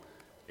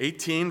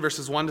18,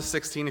 verses 1 to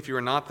 16, if you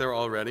are not there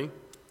already.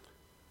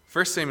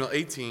 1 Samuel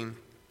 18,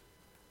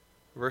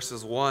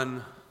 verses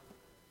 1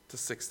 to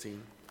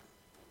 16.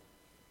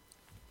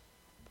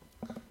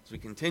 As we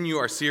continue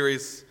our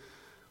series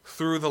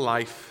through the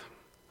life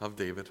of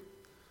David.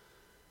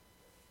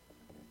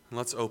 And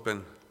let's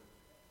open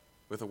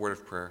with a word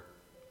of prayer.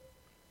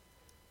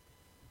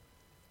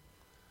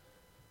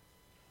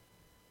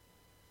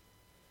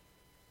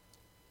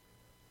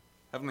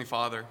 Heavenly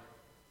Father,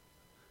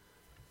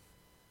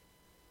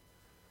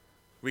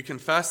 we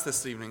confess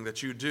this evening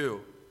that you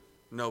do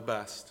know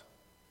best.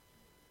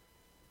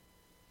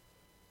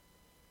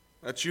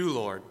 That you,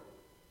 Lord,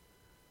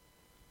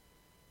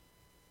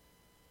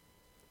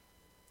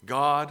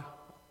 God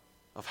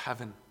of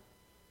heaven,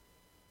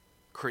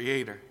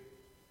 Creator,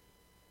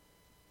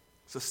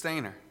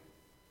 Sustainer,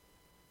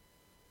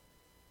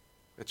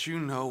 that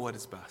you know what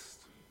is best.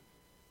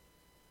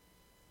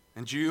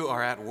 And you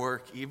are at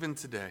work even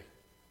today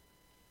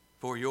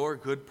for your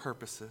good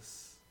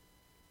purposes,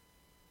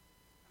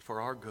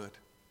 for our good,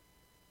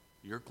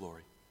 your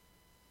glory.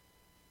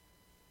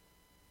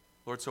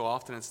 Lord, so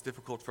often it's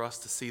difficult for us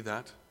to see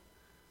that.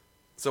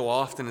 So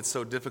often it's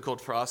so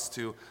difficult for us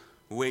to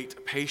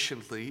wait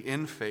patiently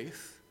in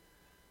faith.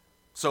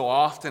 So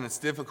often it's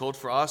difficult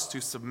for us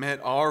to submit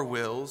our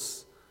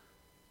wills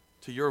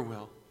to your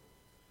will.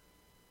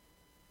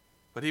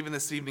 But even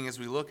this evening, as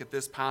we look at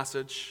this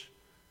passage,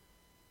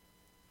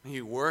 may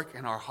you work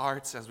in our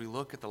hearts as we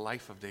look at the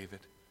life of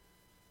David,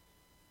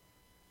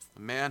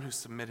 a man who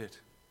submitted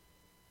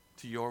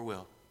to your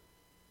will,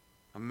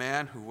 a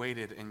man who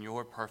waited in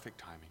your perfect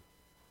timing.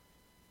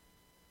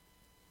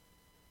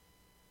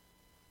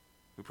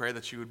 We pray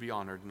that you would be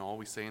honored in all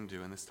we say and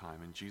do in this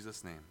time. In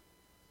Jesus' name,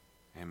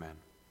 amen.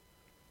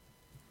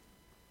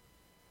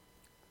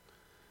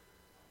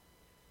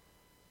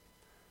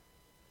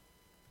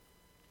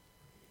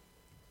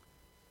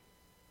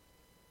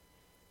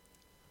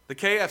 The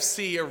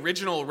KFC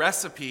original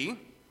recipe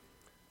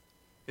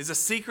is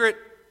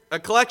a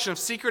collection of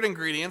secret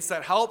ingredients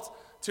that helped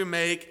to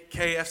make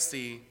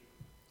KFC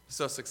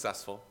so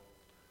successful.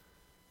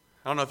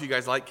 I don't know if you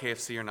guys like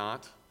KFC or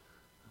not.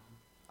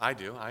 I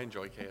do. I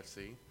enjoy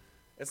KFC.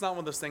 It's not one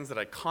of those things that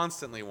I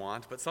constantly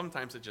want, but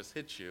sometimes it just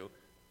hits you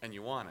and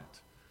you want it.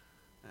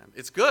 And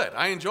it's good.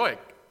 I enjoy it.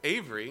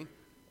 Avery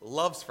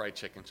loves fried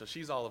chicken, so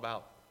she's all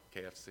about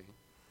KFC.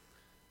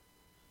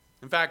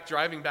 In fact,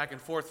 driving back and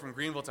forth from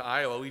Greenville to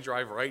Iowa, we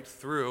drive right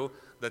through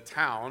the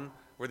town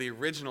where the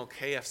original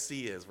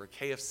KFC is, where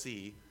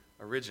KFC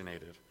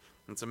originated.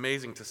 And it's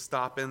amazing to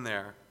stop in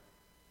there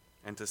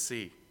and to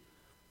see.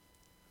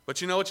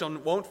 But you know what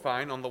you won't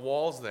find on the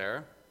walls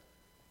there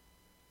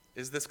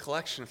is this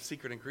collection of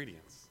secret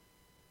ingredients.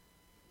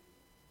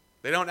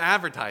 They don't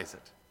advertise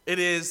it. It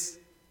is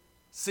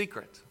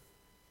secret.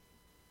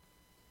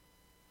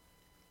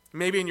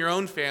 Maybe in your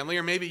own family,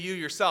 or maybe you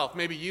yourself,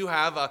 maybe you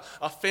have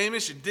a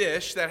famous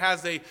dish that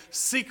has a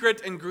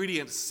secret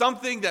ingredient,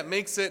 something that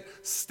makes it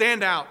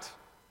stand out,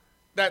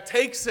 that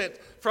takes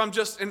it from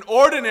just an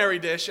ordinary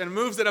dish and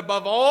moves it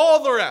above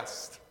all the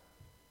rest.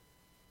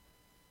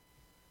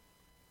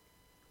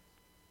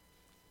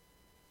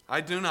 I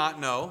do not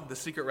know the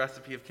secret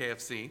recipe of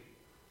KFC,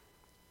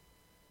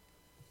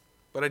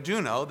 but I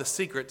do know the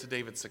secret to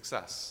David's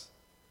success.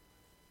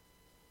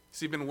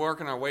 So we've been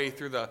working our way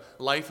through the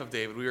life of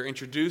David. We were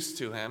introduced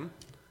to him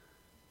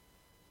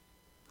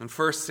in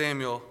 1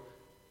 Samuel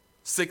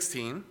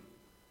 16.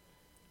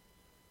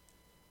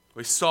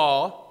 We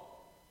saw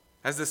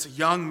as this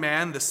young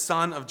man, the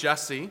son of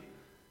Jesse,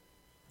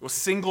 was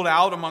singled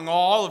out among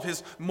all of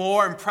his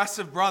more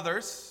impressive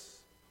brothers.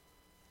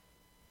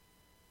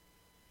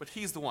 But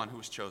he's the one who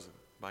was chosen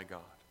by God.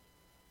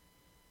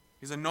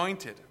 He's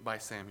anointed by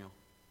Samuel.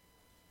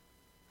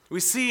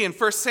 We see in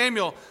 1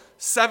 Samuel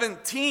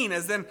 17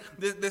 as then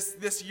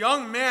this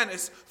young man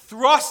is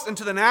thrust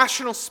into the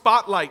national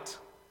spotlight.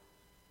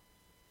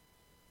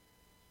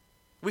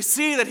 We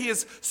see that he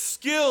is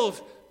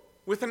skilled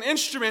with an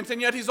instrument,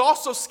 and yet he's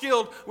also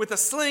skilled with a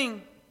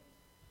sling.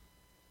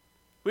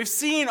 We've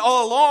seen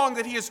all along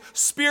that he is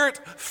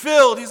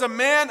spirit-filled. He's a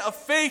man of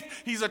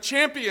faith. He's a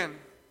champion.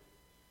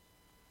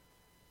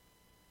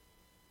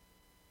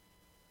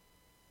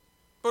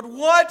 But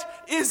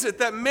what is it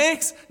that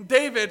makes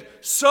David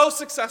so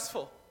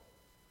successful?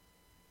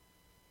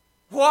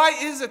 Why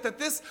is it that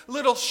this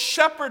little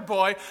shepherd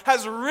boy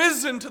has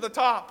risen to the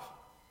top?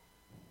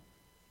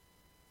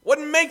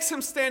 What makes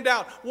him stand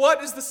out?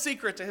 What is the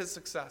secret to his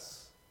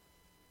success?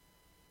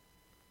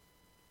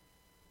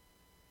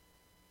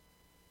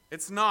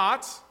 It's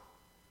not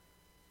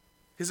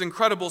his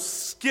incredible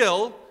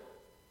skill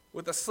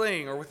with a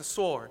sling or with a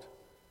sword,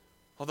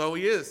 although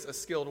he is a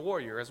skilled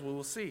warrior, as we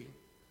will see.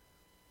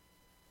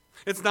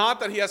 It's not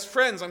that he has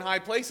friends in high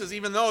places,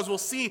 even though, as we'll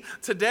see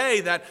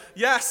today, that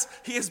yes,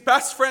 he is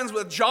best friends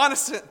with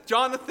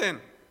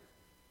Jonathan,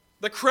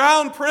 the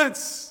crown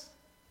prince,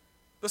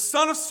 the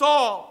son of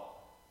Saul.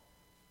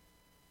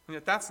 And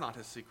yet that's not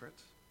his secret.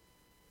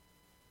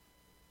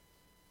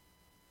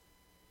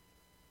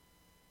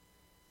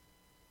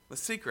 The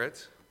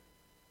secret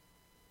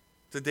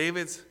to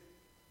David's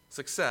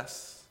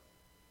success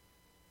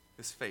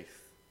is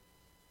faith.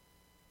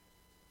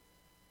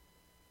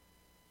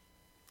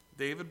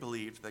 David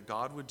believed that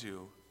God would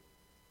do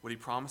what he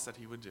promised that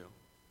he would do.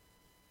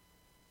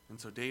 And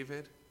so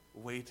David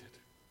waited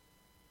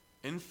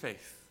in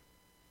faith.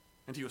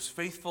 And he was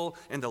faithful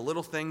in the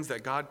little things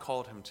that God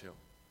called him to.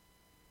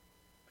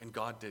 And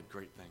God did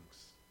great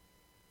things.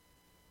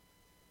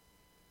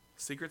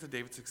 The secret to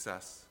David's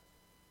success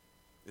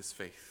is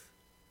faith.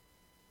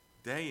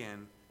 Day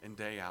in and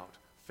day out.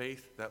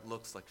 Faith that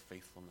looks like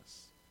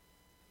faithfulness.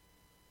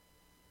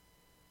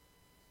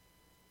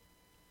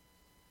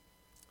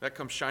 That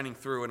comes shining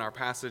through in our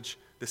passage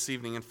this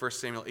evening in 1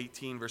 Samuel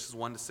 18, verses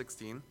 1 to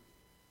 16.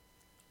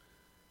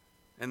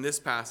 In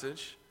this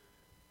passage,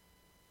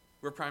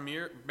 we're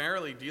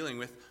primarily dealing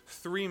with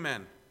three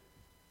men: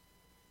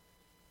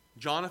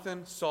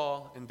 Jonathan,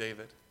 Saul, and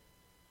David.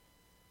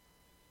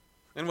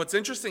 And what's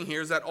interesting here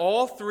is that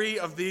all three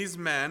of these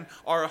men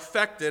are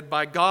affected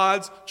by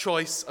God's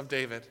choice of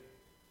David.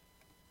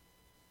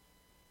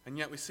 And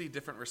yet we see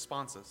different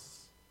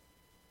responses.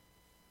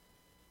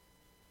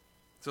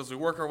 So as we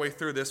work our way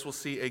through this, we'll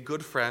see a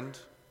good friend,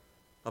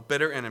 a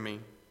bitter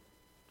enemy,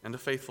 and a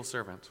faithful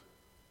servant.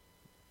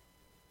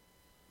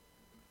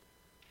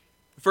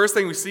 The first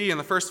thing we see in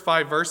the first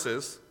 5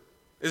 verses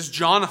is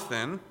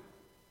Jonathan,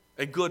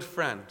 a good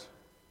friend.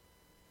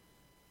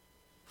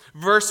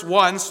 Verse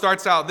 1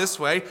 starts out this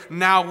way: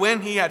 "Now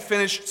when he had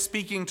finished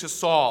speaking to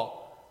Saul."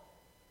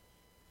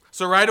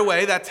 So right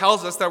away, that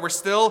tells us that we're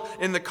still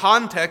in the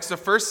context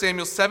of 1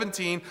 Samuel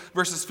 17,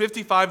 verses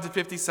 55 to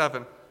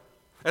 57.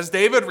 As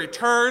David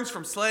returns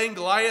from slaying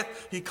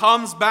Goliath, he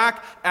comes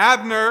back.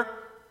 Abner,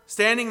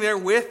 standing there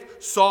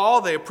with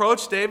Saul, they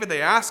approach David.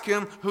 They ask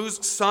him,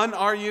 "Whose son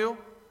are you?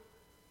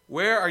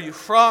 Where are you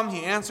from?"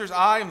 He answers,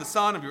 "I am the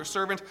son of your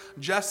servant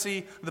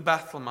Jesse the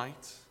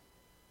Bethlehemite."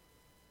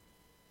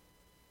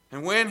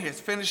 And when he has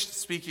finished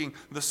speaking,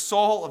 the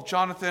soul of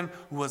Jonathan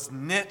was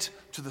knit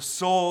to the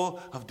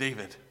soul of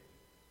David.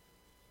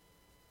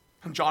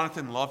 And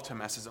Jonathan loved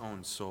him as his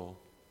own soul.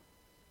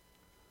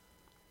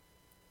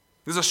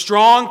 There's a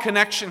strong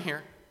connection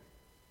here.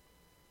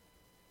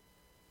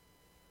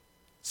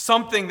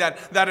 Something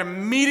that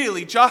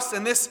immediately, just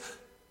in this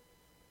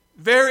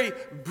very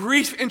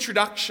brief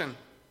introduction,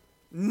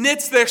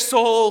 knits their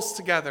souls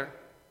together.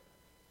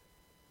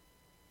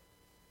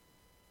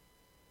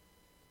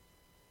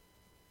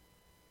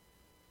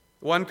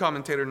 One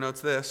commentator notes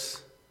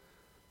this: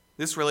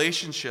 this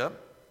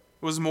relationship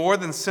was more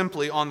than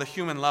simply on the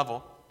human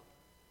level.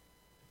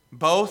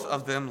 Both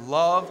of them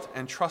loved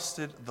and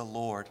trusted the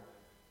Lord.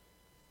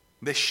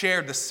 They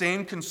shared the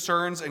same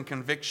concerns and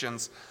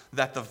convictions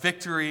that the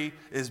victory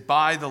is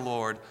by the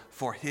Lord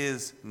for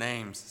His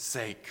name's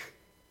sake.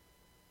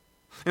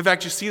 In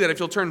fact, you see that if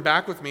you'll turn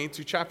back with me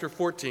to chapter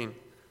 14,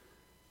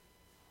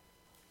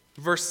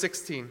 verse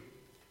 16.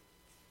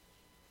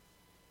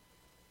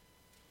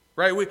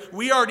 Right?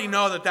 We already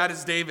know that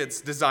is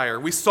David's desire.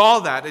 We saw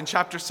that in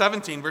chapter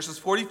 17, verses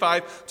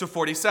 45 to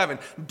 47.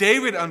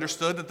 David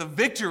understood that the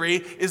victory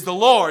is the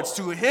Lord's.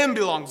 To him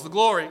belongs the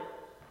glory.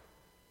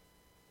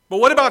 But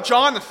what about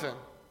Jonathan?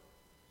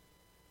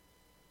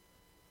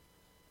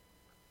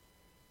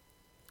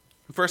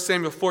 In 1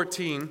 Samuel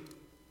 14,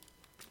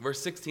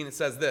 verse 16, it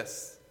says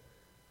this: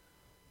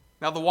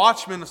 "Now the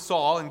watchmen of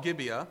Saul and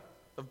Gibeah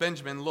of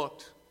Benjamin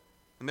looked,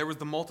 and there was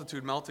the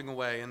multitude melting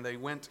away, and they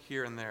went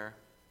here and there."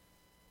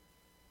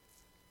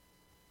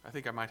 I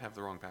think I might have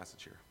the wrong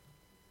passage here.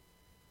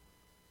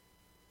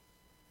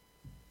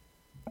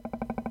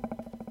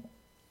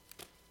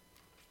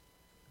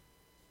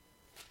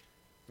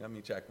 Let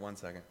me check 1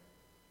 second.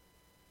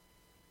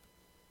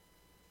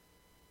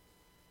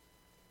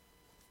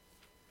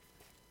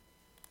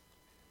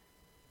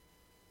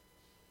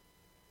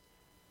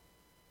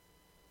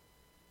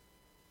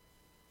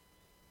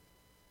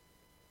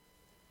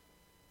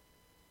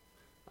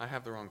 I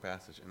have the wrong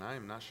passage, and I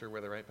am not sure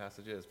where the right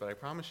passage is, but I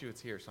promise you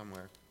it's here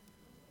somewhere.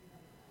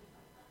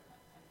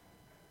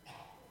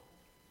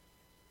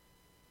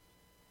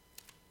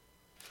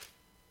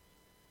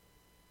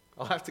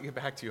 I'll have to get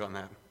back to you on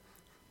that.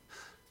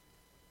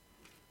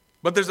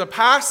 But there's a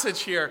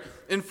passage here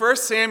in 1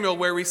 Samuel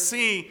where we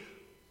see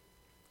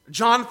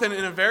Jonathan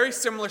in a very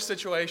similar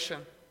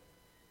situation.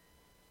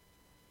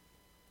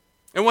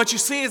 And what you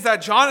see is that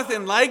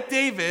Jonathan, like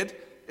David,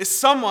 is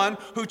someone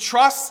who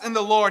trusts in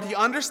the Lord. He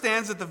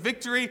understands that the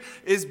victory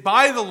is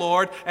by the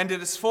Lord and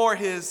it is for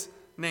His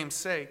name's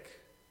sake.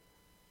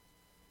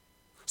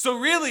 So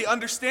really,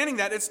 understanding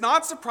that, it's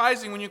not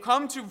surprising when you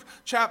come to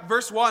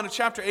verse 1 of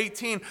chapter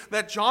 18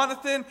 that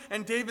Jonathan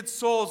and David's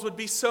souls would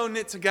be so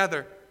knit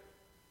together.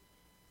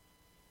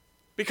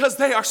 Because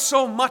they are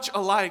so much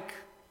alike.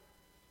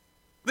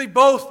 They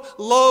both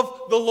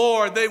love the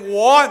Lord. They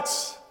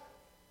want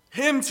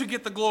Him to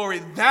get the glory.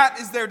 That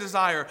is their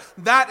desire.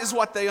 That is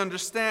what they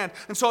understand.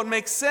 And so it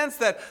makes sense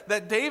that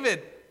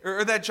David,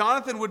 or that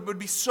Jonathan would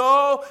be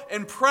so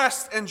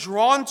impressed and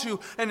drawn to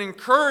and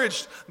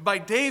encouraged by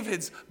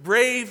David's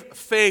brave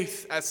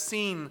faith as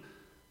seen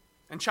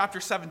in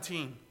chapter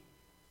 17.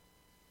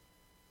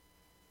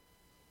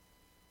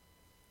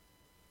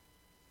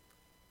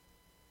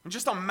 And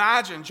just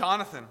imagine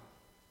Jonathan.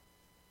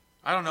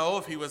 I don't know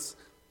if he was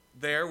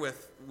there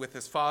with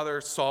his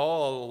father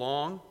Saul all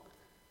along.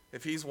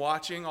 If he's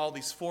watching all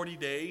these 40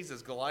 days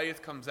as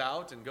Goliath comes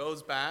out and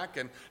goes back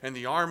and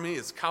the army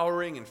is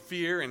cowering in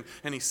fear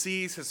and he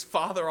sees his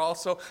father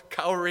also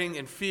cowering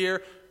in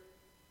fear.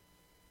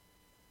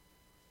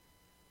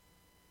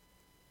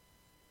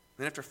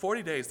 And after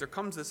 40 days, there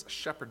comes this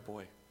shepherd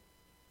boy.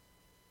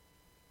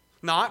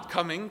 Not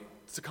coming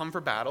to come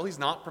for battle. He's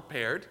not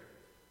prepared.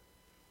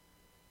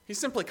 He's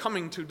simply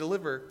coming to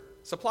deliver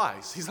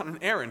supplies. He's on an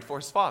errand for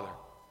his father.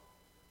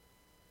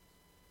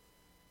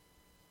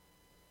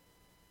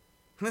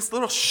 And this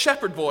little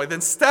shepherd boy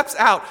then steps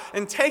out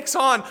and takes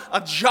on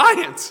a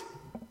giant.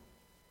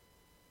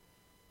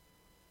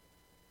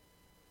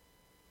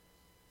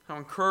 How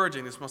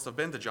encouraging this must have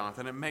been to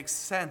Jonathan. It makes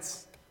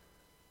sense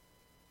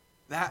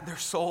that their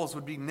souls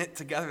would be knit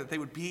together, that they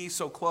would be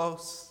so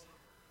close.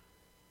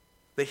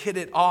 They hit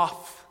it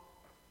off.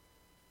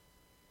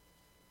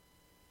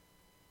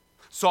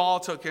 Saul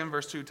took him,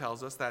 verse 2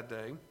 tells us, that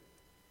day,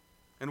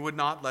 and would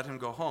not let him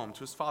go home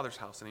to his father's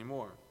house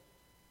anymore.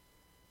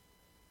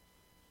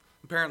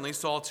 Apparently,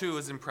 Saul too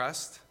is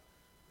impressed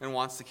and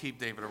wants to keep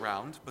David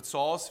around, but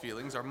Saul's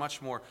feelings are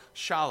much more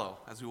shallow,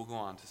 as we will go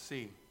on to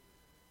see.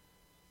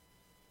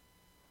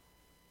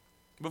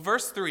 But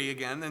verse 3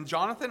 again, then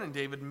Jonathan and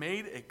David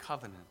made a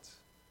covenant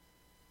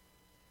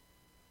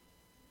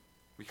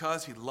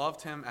because he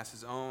loved him as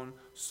his own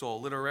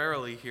soul.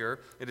 Literally here,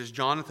 it is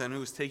Jonathan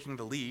who is taking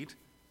the lead.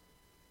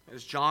 It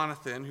is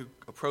Jonathan who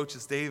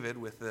approaches David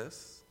with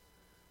this.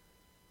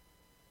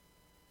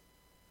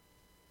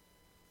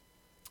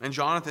 And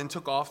Jonathan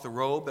took off the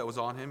robe that was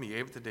on him. He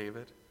gave it to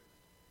David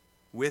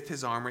with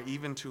his armor,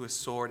 even to his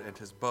sword and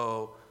his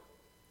bow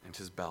and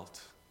his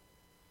belt.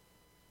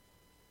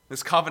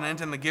 This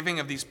covenant and the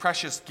giving of these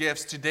precious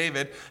gifts to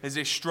David is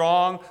a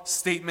strong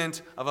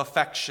statement of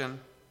affection.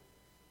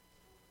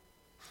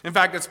 In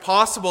fact, it's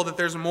possible that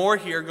there's more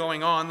here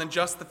going on than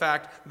just the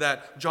fact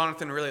that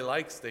Jonathan really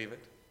likes David.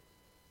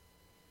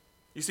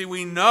 You see,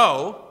 we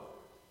know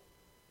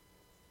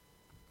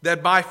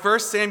that by 1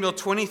 Samuel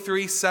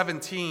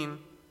 23:17,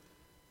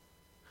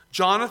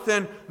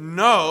 Jonathan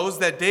knows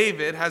that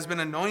David has been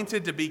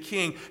anointed to be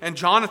king, and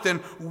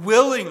Jonathan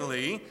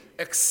willingly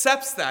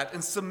accepts that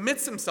and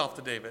submits himself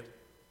to David.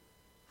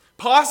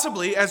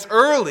 Possibly as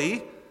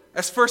early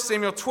as 1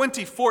 Samuel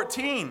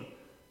 20:14,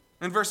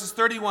 in verses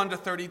 31 to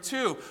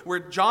 32, where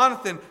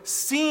Jonathan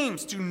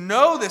seems to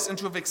know this and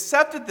to have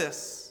accepted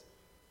this.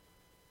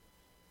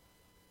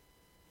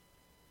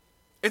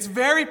 It's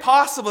very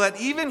possible that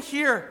even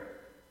here,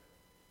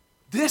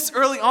 this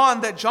early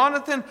on, that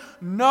Jonathan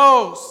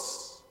knows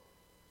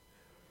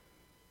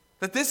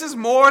that this is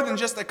more than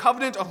just a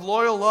covenant of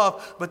loyal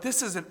love, but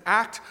this is an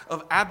act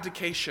of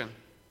abdication.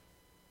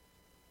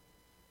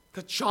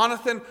 That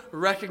Jonathan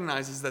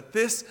recognizes that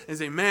this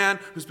is a man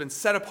who's been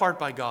set apart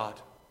by God.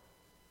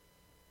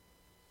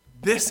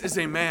 This is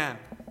a man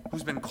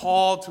who's been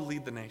called to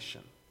lead the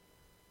nation.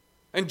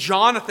 And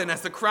Jonathan,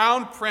 as the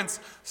crown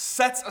prince,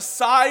 sets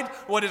aside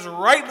what is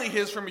rightly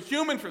his from a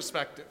human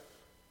perspective,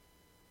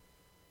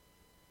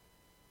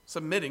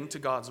 submitting to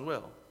God's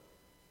will.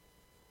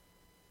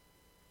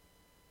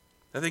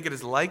 I think it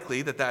is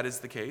likely that that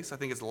is the case. I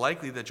think it's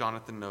likely that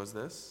Jonathan knows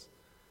this.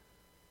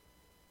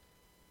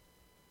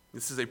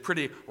 This is a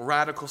pretty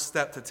radical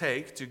step to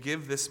take, to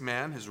give this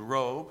man his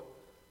robe,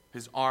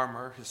 his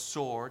armor, his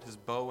sword, his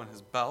bow, and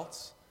his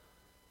belts.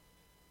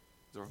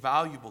 These are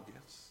valuable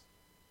gifts.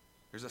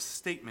 There's a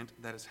statement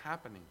that is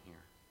happening here.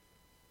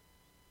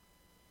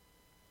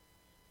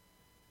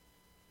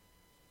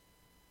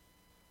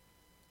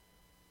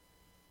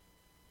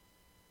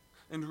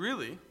 And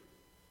really,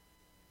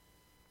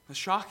 the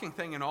shocking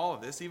thing in all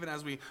of this, even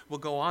as we will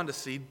go on to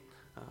see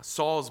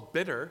Saul's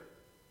bitter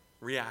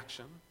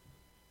reaction,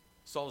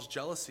 Saul's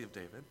jealousy of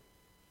David,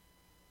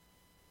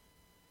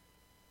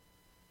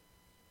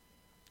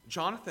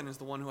 Jonathan is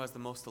the one who has the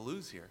most to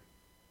lose here.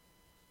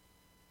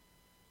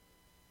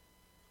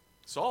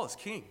 Saul is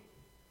king.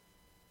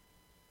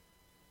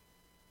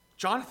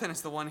 Jonathan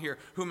is the one here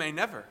who may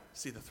never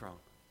see the throne.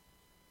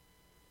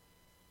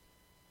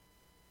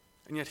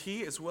 And yet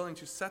he is willing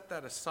to set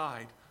that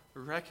aside,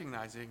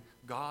 recognizing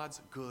God's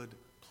good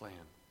plan.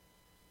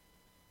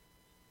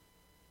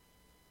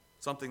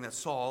 Something that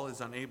Saul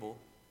is unable,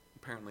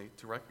 apparently,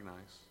 to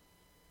recognize.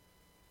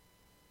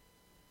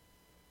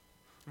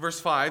 Verse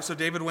 5, so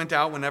David went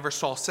out whenever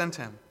Saul sent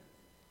him.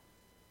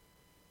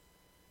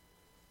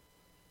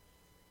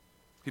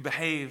 He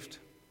behaved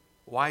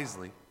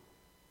wisely.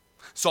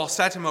 Saul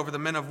set him over the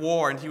men of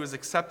war, and he was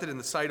accepted in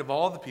the sight of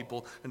all the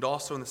people and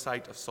also in the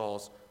sight of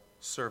Saul's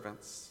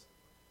servants.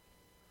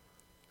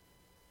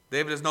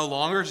 David is no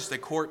longer just a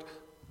court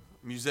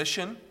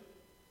musician.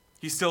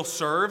 He still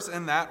serves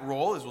in that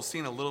role, as we'll see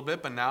in a little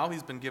bit, but now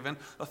he's been given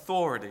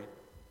authority.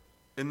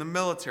 In the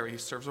military, he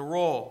serves a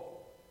role.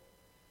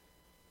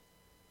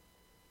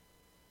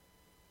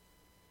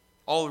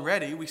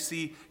 Already, we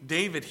see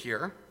David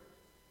here,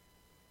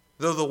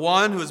 though the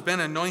one who has been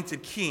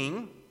anointed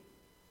king,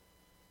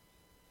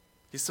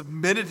 He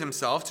submitted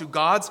himself to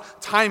God's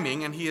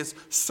timing, and he is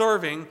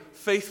serving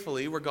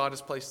faithfully where God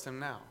has placed him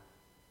now.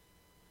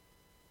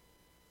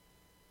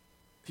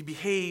 He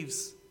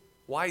behaves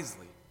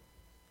wisely.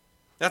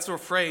 That's a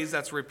phrase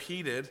that's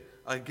repeated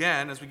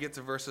again as we get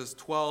to verses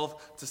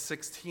 12 to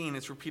 16.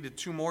 It's repeated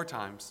 2 more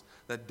times,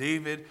 that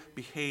David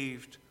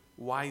behaved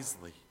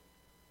wisely.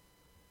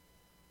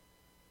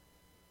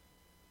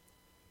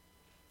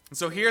 And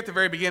so here at the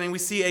very beginning, we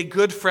see a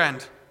good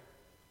friend,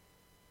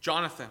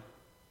 Jonathan,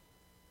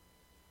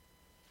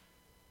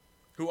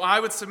 who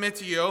I would submit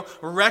to you,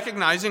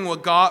 recognizes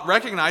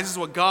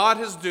what God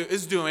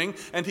is doing,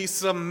 and he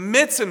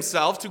submits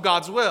himself to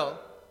God's will.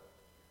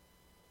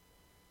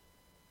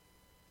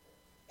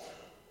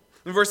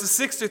 In verses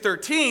 6 to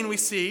 13, we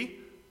see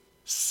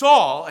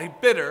Saul, a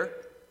bitter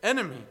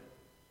enemy.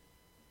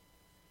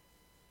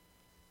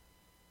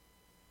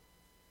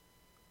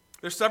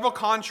 There's several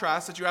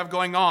contrasts that you have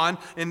going on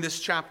in this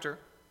chapter.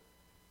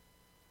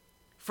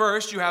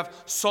 First, you have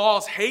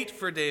Saul's hate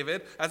for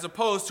David as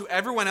opposed to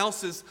everyone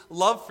else's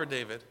love for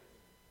David.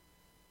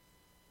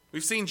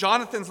 We've seen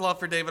Jonathan's love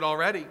for David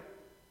already.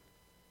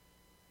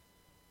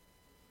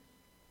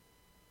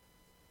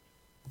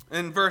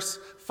 In verse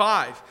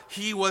 5,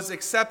 he was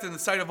accepted in the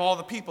sight of all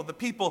the people. The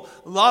people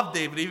loved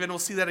David. Even we'll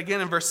see that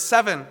again in verse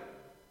 7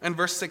 and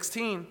verse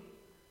 16.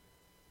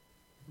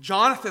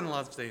 Jonathan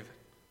loves David.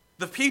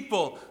 The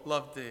people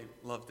love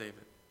David.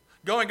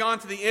 Going on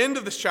to the end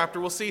of this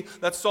chapter, we'll see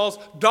that Saul's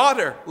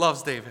daughter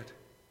loves David.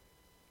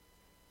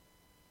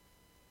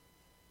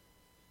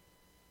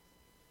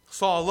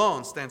 Saul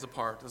alone stands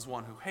apart as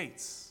one who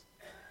hates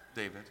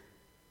David.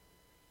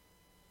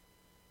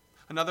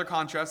 Another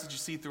contrast that you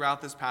see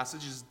throughout this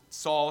passage is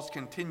Saul's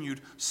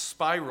continued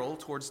spiral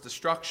towards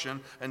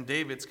destruction and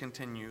David's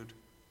continued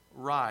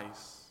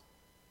rise.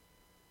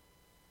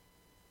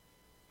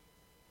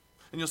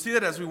 And you'll see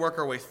that as we work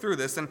our way through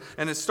this. And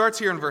it starts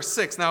here in verse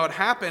 6. Now it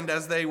happened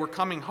as they were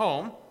coming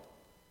home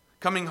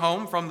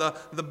from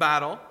the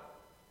battle.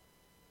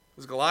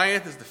 As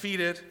Goliath is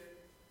defeated,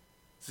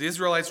 as the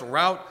Israelites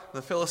rout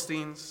the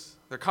Philistines,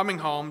 they're coming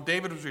home.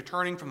 David was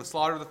returning from the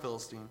slaughter of the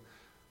Philistine.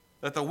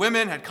 That the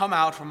women had come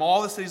out from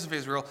all the cities of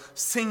Israel,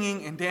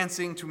 singing and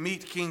dancing to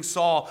meet King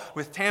Saul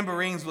with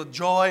tambourines, with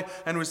joy,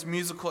 and with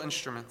musical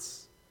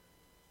instruments.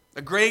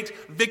 A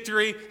great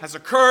victory has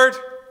occurred.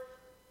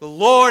 The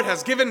Lord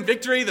has given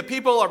victory. The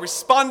people are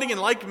responding in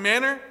like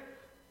manner.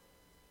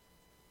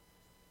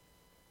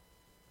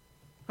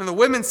 And the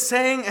women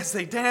sang as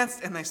they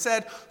danced, and they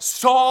said,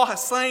 Saul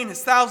has slain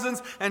his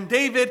thousands, and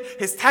David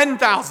his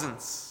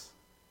 10,000s.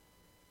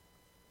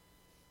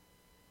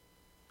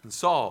 And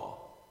Saul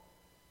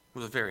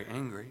was very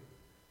angry.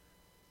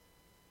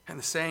 And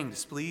the saying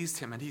displeased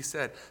him, and he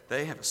said,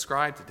 they have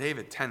ascribed to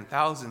David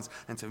 10,000s,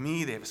 and to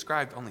me they have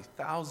ascribed only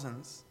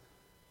thousands.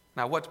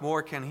 Now what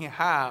more can he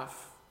have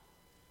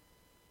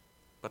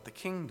but the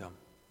kingdom?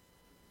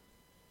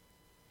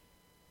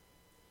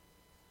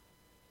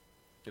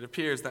 It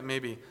appears that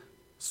maybe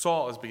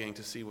Saul is beginning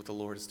to see what the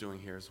Lord is doing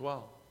here as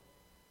well.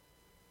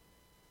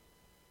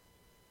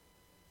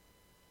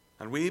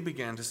 And we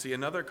began to see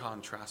another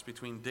contrast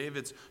between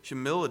David's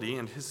humility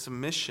and his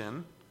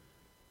submission,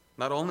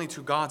 not only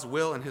to God's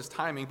will and his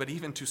timing, but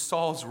even to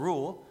Saul's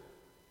rule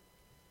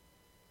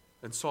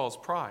and Saul's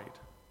pride.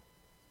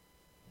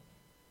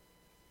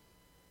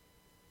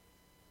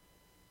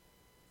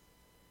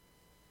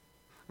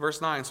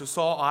 Verse 9, so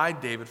Saul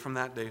eyed David from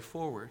that day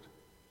forward.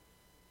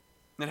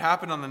 And it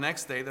happened on the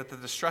next day that the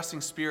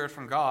distressing spirit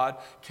from God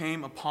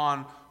came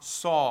upon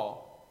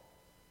Saul.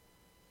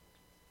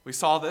 We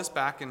saw this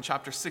back in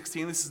chapter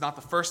 16. This is not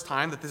the first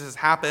time that this has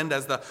happened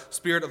as the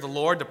Spirit of the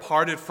Lord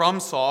departed from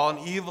Saul,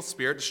 an evil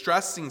spirit,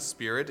 distressing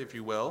spirit, if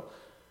you will,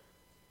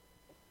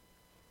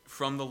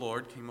 from the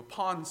Lord came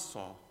upon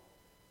Saul.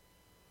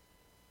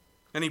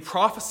 And he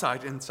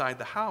prophesied inside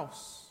the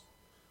house.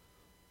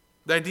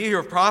 The idea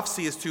of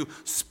prophecy is to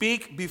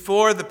speak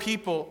before the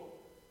people.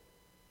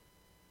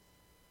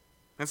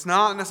 It's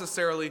not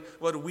necessarily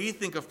what we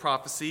think of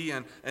prophecy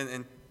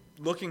and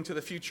looking to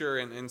the future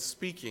and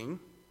speaking.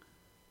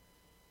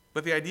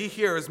 But the idea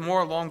here is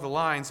more along the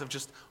lines of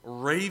just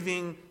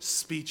raving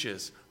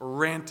speeches,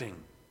 ranting.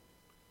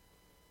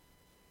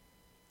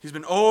 He's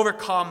been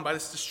overcome by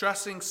this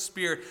distressing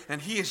spirit,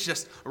 and he is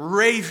just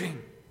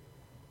raving.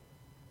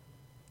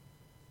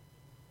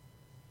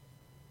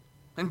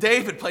 And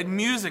David played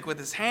music with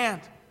his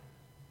hand,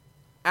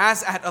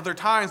 as at other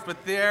times,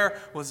 but there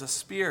was a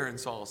spear in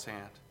Saul's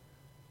hand.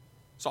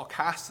 Saul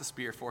cast the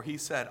spear, for he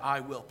said,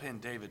 I will pin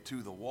David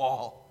to the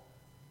wall.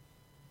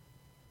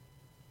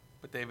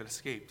 But David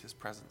escaped his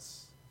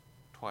presence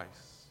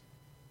twice.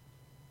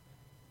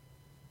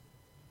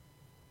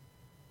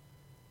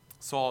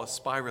 Saul is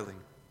spiraling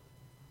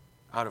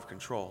out of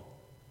control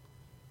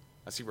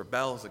as he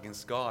rebels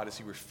against God, as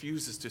he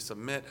refuses to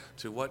submit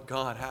to what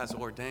God has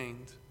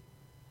ordained.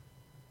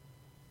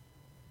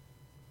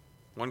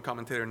 One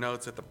commentator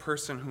notes that the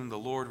person whom the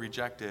Lord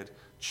rejected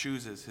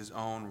chooses his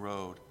own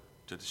road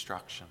to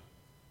destruction.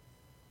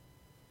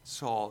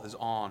 Saul is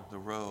on the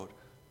road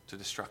to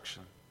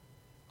destruction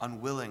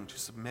unwilling to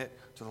submit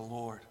to the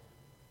Lord.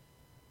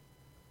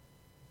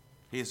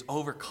 He is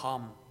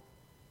overcome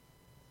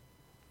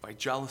by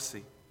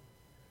jealousy.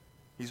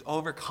 He's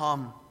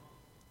overcome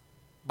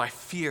by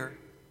fear.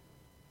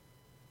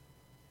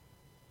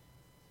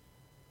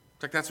 In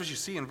fact, that's what you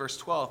see in verse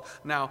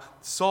 12. Now,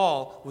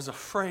 Saul was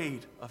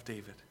afraid of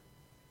David.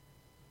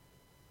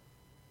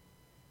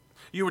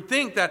 You would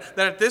think that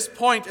at this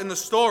point in the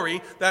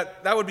story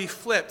that would be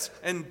flipped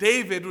and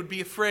David would be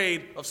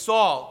afraid of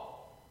Saul.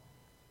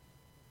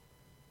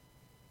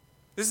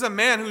 This is a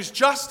man who's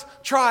just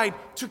tried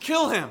to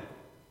kill him.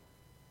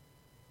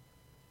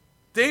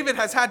 David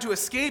has had to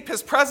escape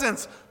his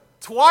presence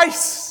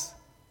twice.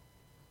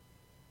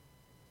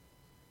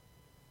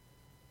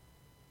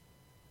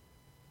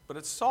 But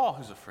it's Saul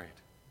who's afraid.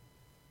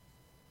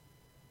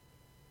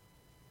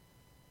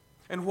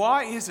 And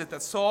why is it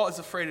that Saul is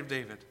afraid of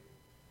David?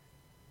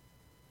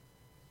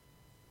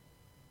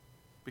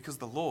 Because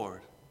the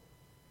Lord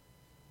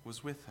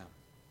was with him.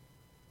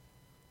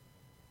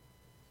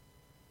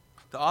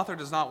 The author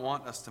does not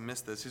want us to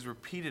miss this. He's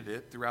repeated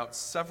it throughout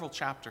several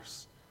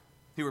chapters.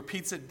 He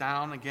repeats it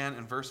down again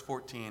in verse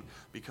 14,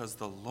 because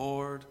the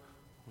Lord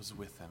was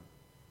with him.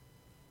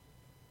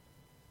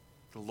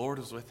 The Lord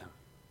was with him.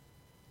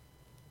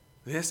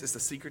 This is the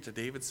secret to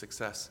David's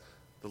success.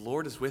 The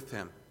Lord is with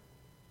him.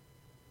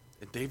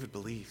 And David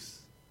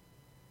believes.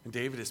 And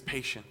David is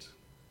patient.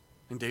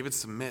 And David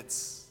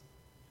submits.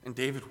 And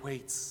David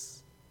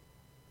waits.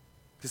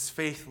 His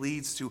faith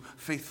leads to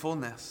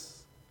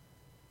faithfulness.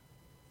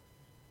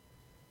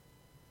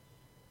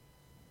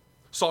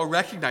 Saul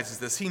recognizes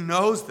this. He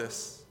knows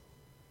this.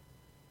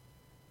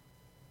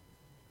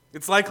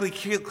 It's likely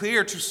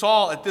clear to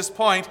Saul at this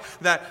point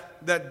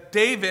that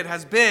David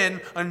has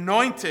been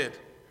anointed.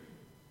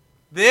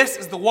 This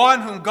is the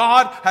one whom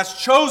God has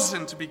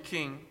chosen to be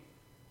king.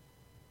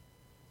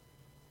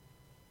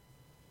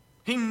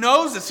 He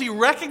knows this. He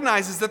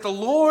recognizes that the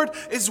Lord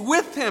is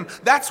with him.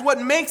 That's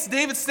what makes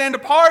David stand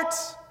apart.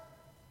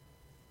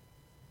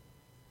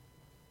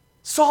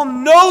 Saul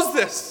knows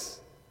this.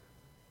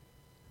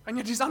 And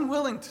yet he's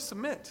unwilling to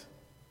submit.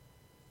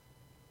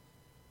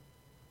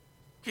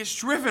 He is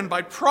driven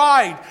by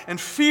pride and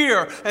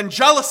fear and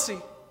jealousy.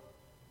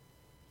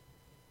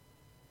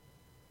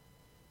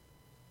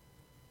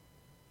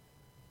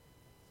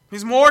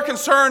 He's more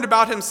concerned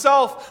about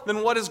himself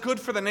than what is good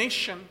for the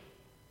nation.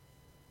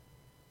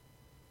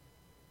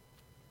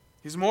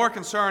 He's more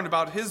concerned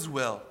about his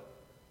will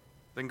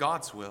than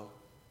God's will.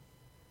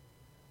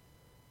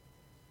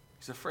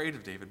 He's afraid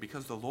of David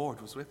because the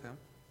Lord was with him.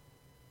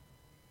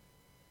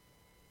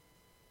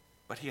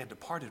 But he had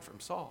departed from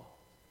Saul.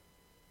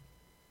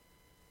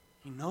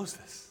 He knows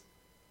this.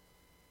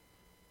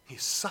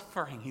 He's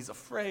suffering. He's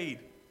afraid.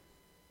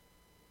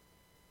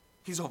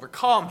 He's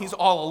overcome. He's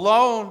all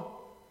alone.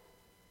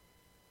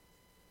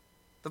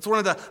 That's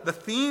one of the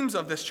themes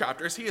of this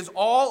chapter, is he is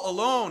all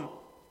alone.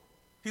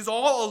 He's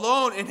all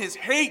alone in his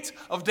hate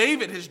of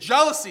David, his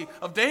jealousy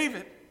of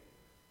David.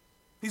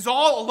 He's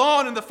all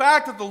alone in the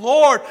fact that the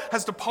Lord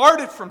has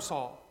departed from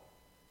Saul.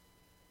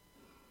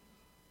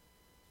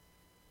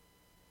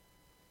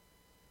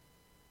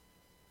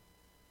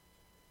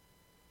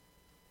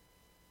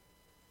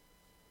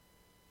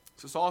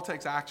 So Saul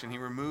takes action. He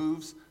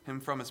removes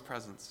him from his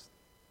presence.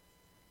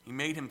 He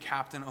made him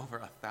captain over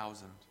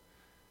 1,000.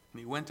 And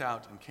he went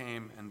out and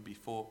came in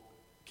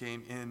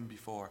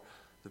before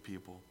the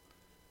people.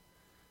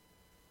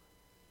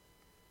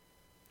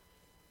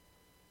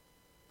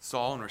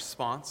 Saul, in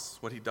response,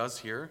 what he does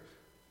here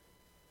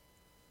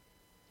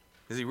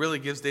is he really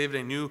gives David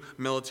a new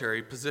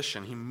military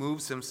position. He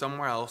moves him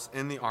somewhere else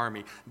in the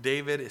army.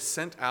 David is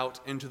sent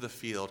out into the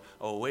field,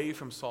 away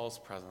from Saul's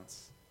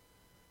presence,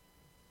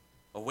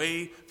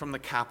 away from the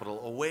capital,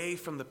 away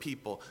from the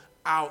people.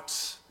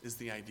 Out is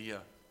the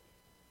idea.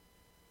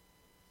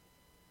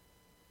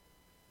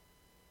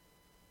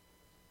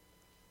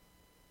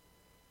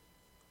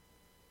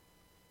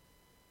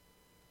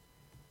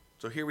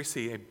 So here we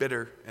see a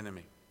bitter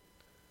enemy,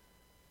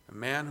 a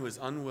man who is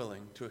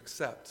unwilling to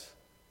accept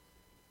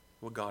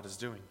what God is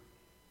doing.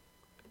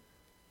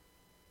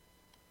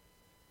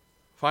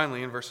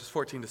 Finally, in verses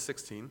 14 to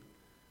 16,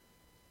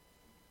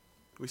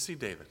 we see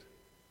David,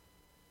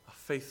 a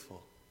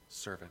faithful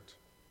servant.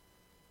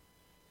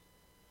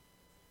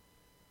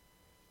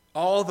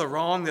 All the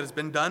wrong that has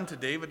been done to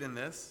David in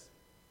this,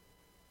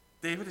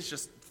 David is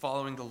just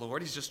following the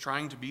Lord. He's just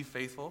trying to be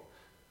faithful.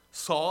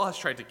 Saul has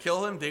tried to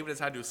kill him. David has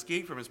had to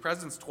escape from his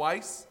presence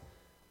twice.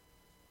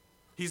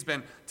 He's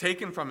been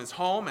taken from his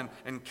home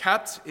and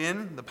kept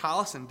in the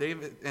palace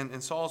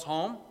in Saul's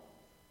home.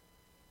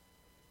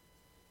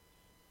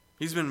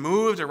 He's been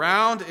moved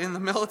around in the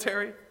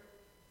military.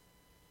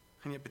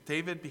 And yet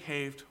David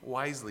behaved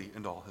wisely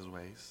in all his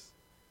ways.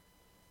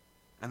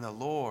 And the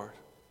Lord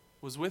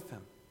was with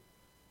him.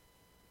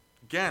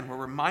 Again, we're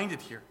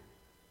reminded here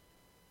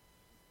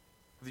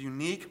of the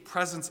unique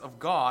presence of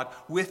God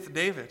with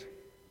David.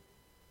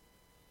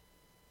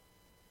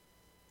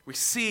 We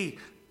see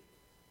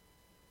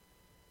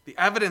the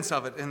evidence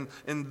of it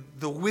in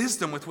the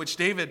wisdom with which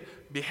David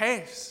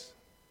behaves.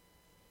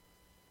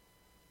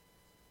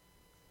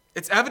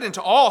 It's evident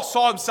to all.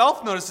 Saul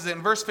himself notices it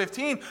in verse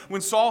 15.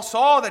 When Saul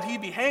saw that he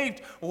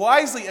behaved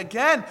wisely,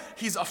 again,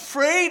 he's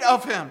afraid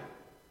of him.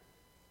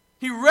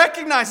 He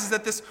recognizes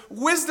that this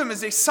wisdom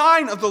is a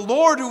sign of the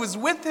Lord who is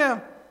with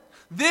him.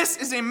 This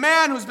is a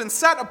man who's been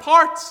set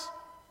apart.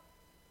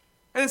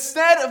 And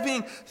instead of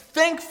being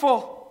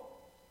thankful,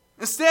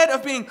 instead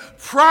of being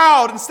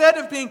proud, instead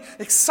of being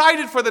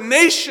excited for the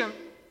nation,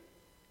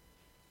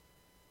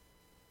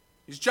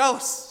 he's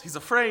jealous, he's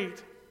afraid.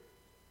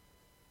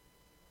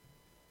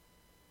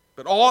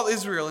 But all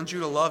Israel and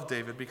Judah loved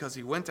David because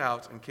he went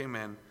out and came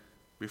in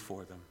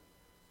before them.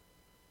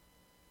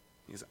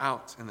 He is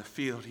out in the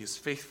field. He is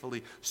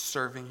faithfully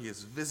serving. He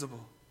is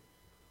visible.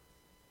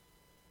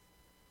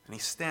 And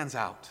he stands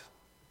out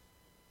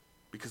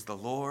because the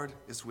Lord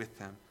is with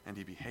him and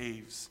he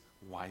behaves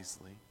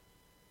wisely.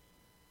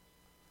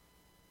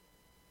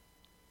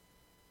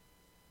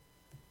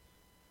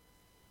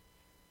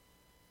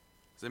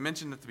 As I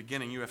mentioned at the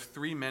beginning, you have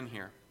three men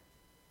here: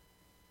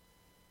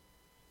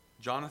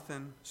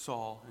 Jonathan,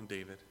 Saul, and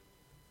David.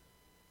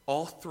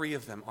 All three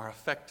of them are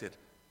affected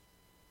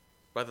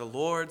by the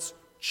Lord's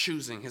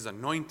choosing, his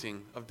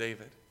anointing of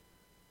David.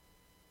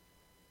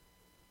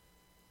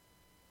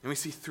 And we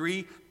see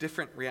three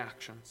different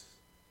reactions.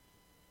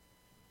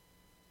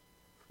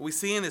 What we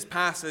see in this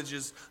passage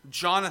is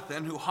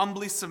Jonathan, who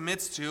humbly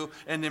submits to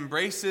and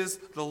embraces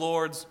the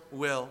Lord's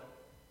will.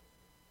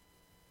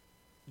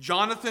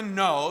 Jonathan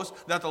knows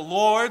that the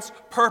Lord's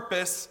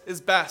purpose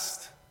is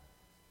best.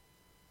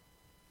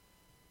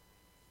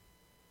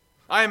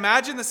 I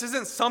imagine this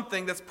isn't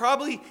something that's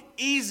probably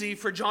easy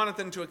for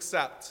Jonathan to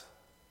accept.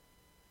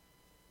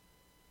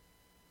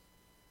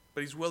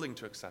 But he's willing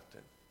to accept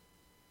it.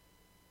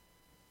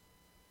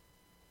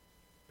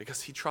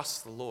 Because he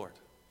trusts the Lord.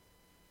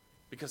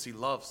 Because he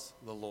loves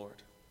the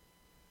Lord.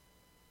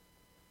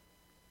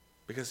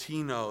 Because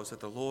he knows that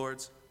the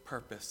Lord's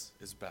purpose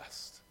is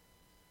best.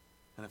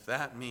 And if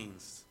that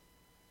means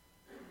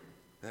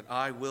that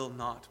I will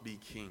not be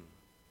king,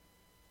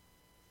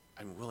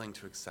 I'm willing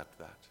to accept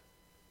that.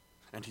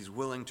 And he's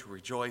willing to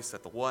rejoice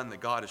that the one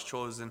that God has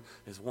chosen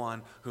is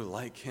one who,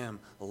 like him,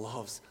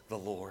 loves the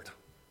Lord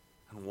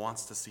and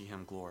wants to see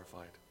him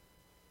glorified.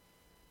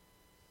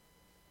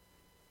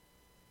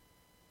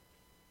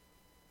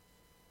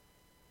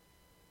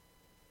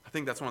 I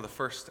think that's one of the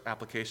first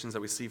applications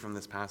that we see from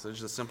this passage,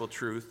 the simple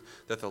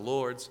truth that the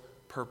Lord's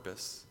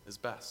purpose is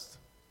best.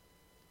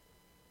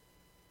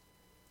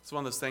 It's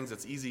one of those things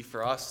that's easy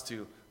for us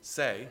to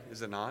say,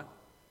 is it not?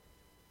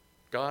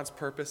 God's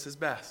purpose is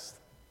best.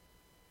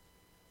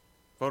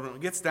 But when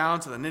it gets down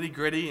to the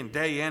nitty-gritty and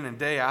day in and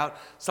day out,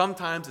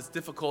 sometimes it's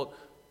difficult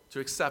to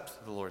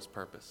accept the Lord's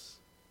purpose.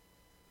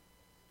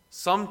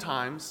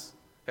 Sometimes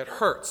it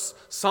hurts.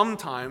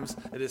 Sometimes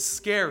it is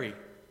scary.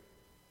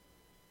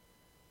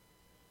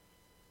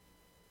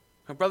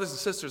 My brothers and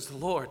sisters, the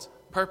Lord's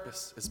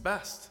purpose is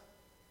best.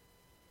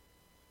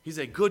 He's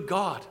a good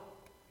God.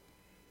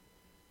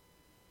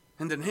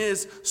 And in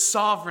his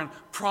sovereign,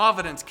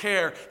 provident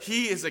care,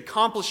 he is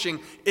accomplishing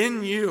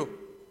in you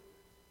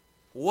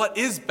what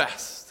is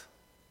best.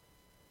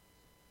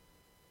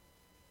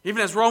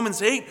 Even as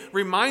Romans 8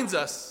 reminds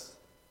us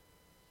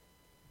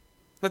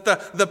that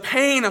the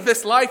pain of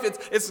this life,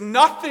 it's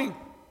nothing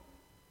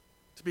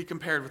to be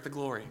compared with the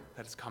glory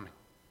that is coming.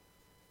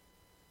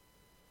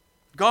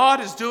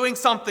 God is doing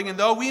something, and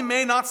though we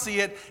may not see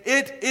it,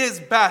 it is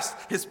best.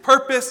 His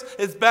purpose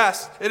is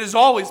best. It is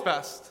always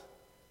best.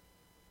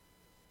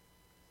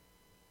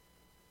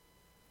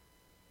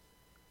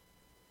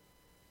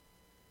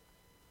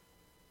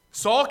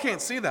 Saul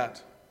can't see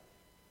that.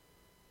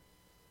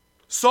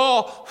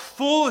 Saul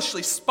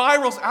foolishly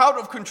spirals out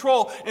of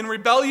control in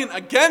rebellion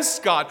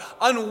against God,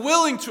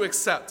 unwilling to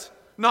accept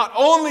not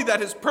only that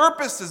his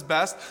purpose is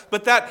best,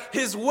 but that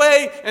his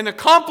way in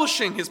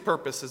accomplishing his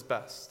purpose is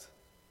best.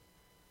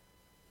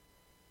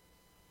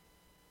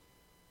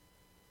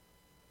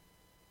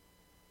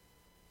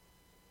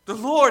 The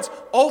Lord's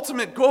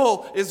ultimate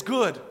goal is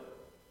good.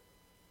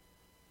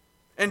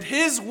 And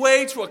his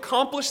way to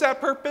accomplish that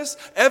purpose,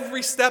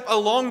 every step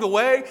along the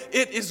way,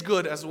 it is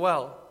good as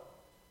well.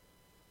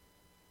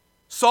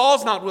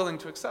 Saul's not willing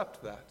to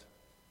accept that.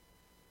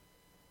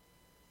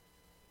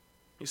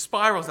 He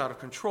spirals out of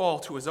control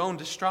to his own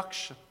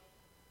destruction.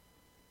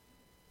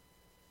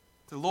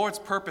 The Lord's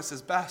purpose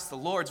is best. The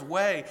Lord's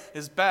way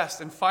is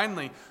best. And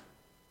finally,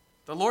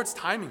 the Lord's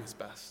timing is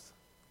best.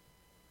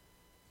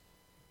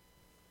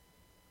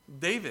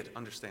 David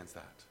understands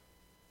that.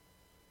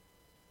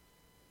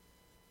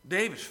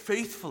 David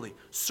faithfully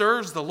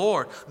serves the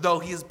Lord. Though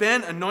he has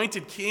been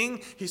anointed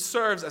king, he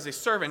serves as a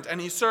servant,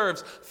 and he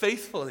serves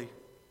faithfully.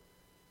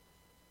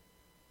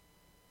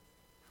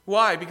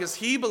 Why? Because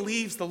he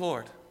believes the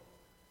Lord.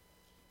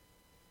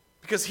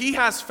 Because he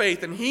has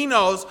faith, and he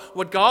knows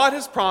what God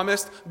has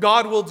promised,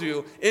 God will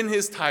do in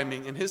his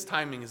timing, and his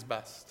timing is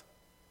best.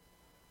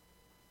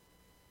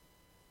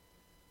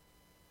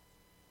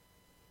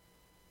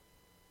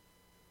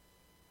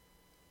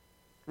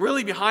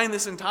 Really, behind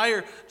this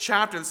entire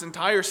chapter, this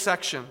entire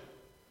section,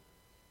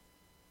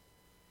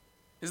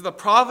 is the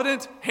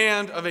provident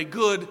hand of a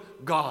good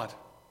God.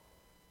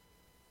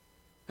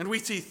 And we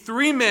see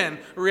three men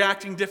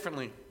reacting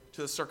differently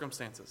to the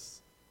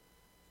circumstances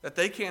that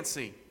they can't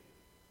see,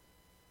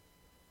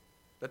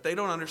 that they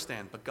don't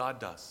understand, but God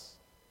does.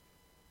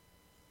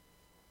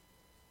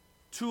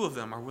 Two of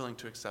them are willing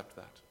to accept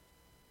that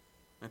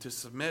and to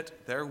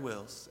submit their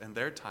wills and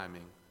their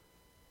timing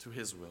to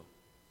His will.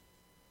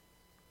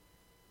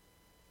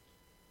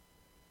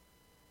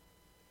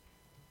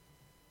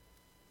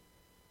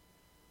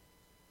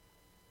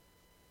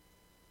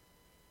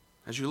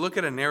 As you look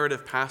at a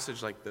narrative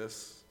passage like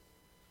this,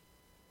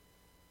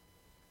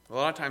 a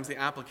lot of times the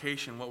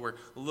application, what we're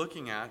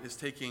looking at, is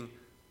taking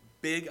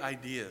big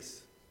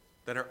ideas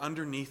that are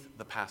underneath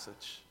the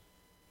passage.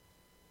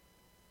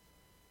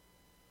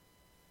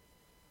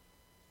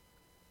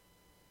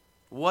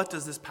 What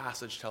does this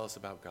passage tell us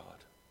about God?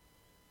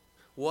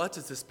 What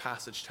does this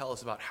passage tell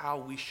us about how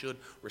we should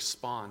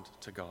respond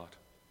to God?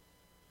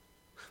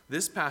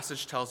 This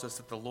passage tells us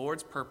that the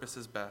Lord's purpose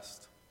is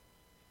best.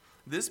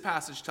 This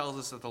passage tells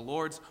us that the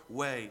Lord's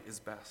way is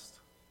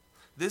best.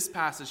 This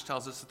passage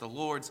tells us that the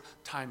Lord's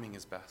timing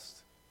is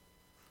best.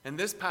 And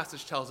this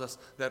passage tells us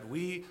that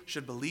we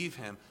should believe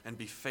Him and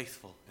be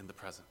faithful in the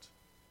present.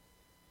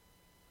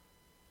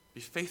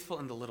 Be faithful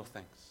in the little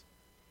things.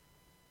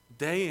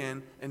 Day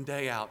in and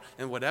day out,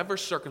 in whatever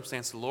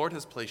circumstance the Lord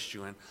has placed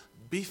you in,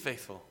 be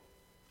faithful.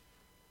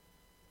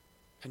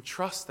 And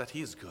trust that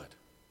He is good.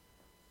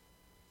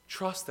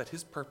 Trust that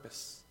His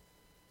purpose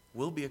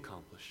will be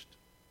accomplished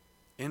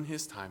in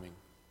His timing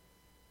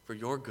for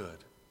your good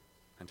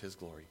and His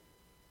glory.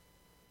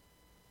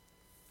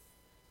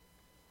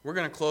 We're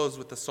going to close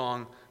with the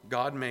song,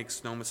 God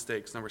Makes No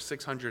Mistakes, number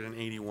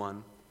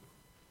 681.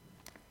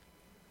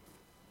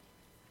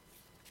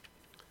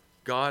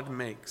 God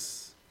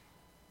makes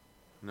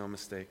no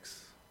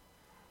mistakes.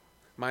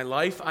 My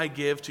life I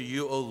give to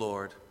you, O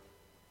Lord.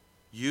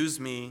 Use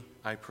me,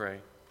 I pray.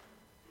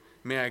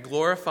 May I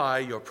glorify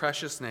your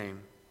precious name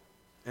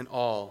in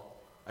all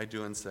I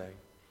do and say.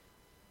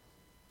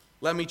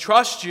 Let me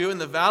trust you in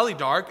the valley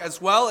dark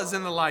as well as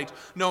in the light,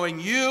 knowing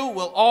you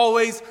will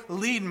always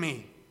lead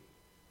me.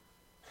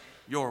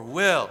 Your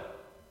will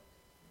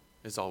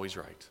is always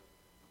right.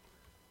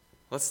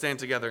 Let's stand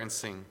together and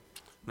sing.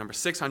 Number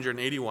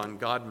 681,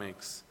 God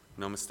Makes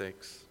No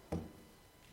Mistakes.